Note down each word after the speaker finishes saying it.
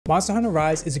Monster Hunter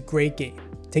Rise is a great game.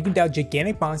 Taking down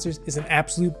gigantic monsters is an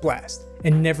absolute blast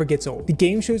and never gets old. The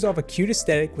game shows off a cute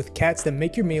aesthetic with cats that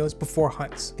make your meals before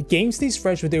hunts. The game stays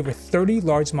fresh with over 30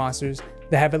 large monsters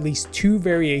that have at least 2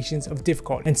 variations of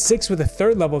difficulty, and 6 with a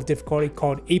 3rd level of difficulty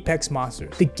called Apex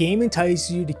Monsters. The game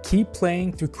entices you to keep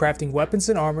playing through crafting weapons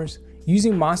and armors,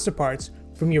 using monster parts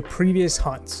from your previous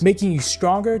hunts, making you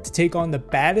stronger to take on the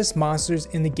baddest monsters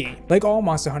in the game. Like all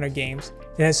Monster Hunter games,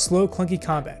 it has slow, clunky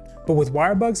combat, but with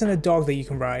wire bugs and a dog that you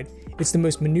can ride, it's the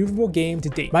most maneuverable game to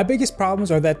date. My biggest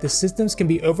problems are that the systems can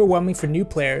be overwhelming for new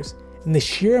players, and the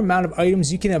sheer amount of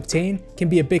items you can obtain can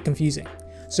be a bit confusing.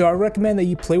 So I recommend that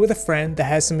you play with a friend that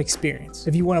has some experience.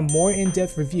 If you want a more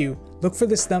in-depth review, look for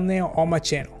this thumbnail on my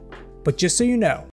channel. But just so you know,